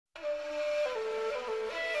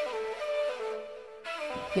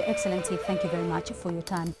Your Excellency, thank you very much for your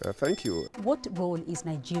time. Thank you. What role is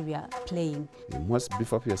Nigeria playing? You must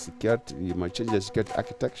beef up your security. You must change your security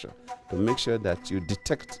architecture to make sure that you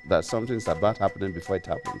detect that something is about happening before it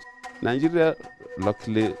happens. Nigeria,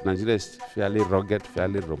 luckily, Nigeria is fairly rugged,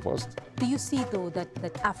 fairly robust. Do you see, though, that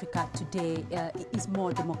Africa today is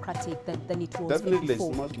more democratic than it was Definitely, before?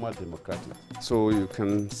 it's much more democratic. So you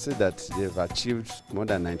can see that they've achieved more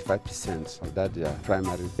than 95% of that their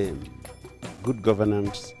primary aim. Good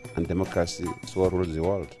governance and democracy is what rules the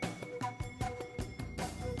world.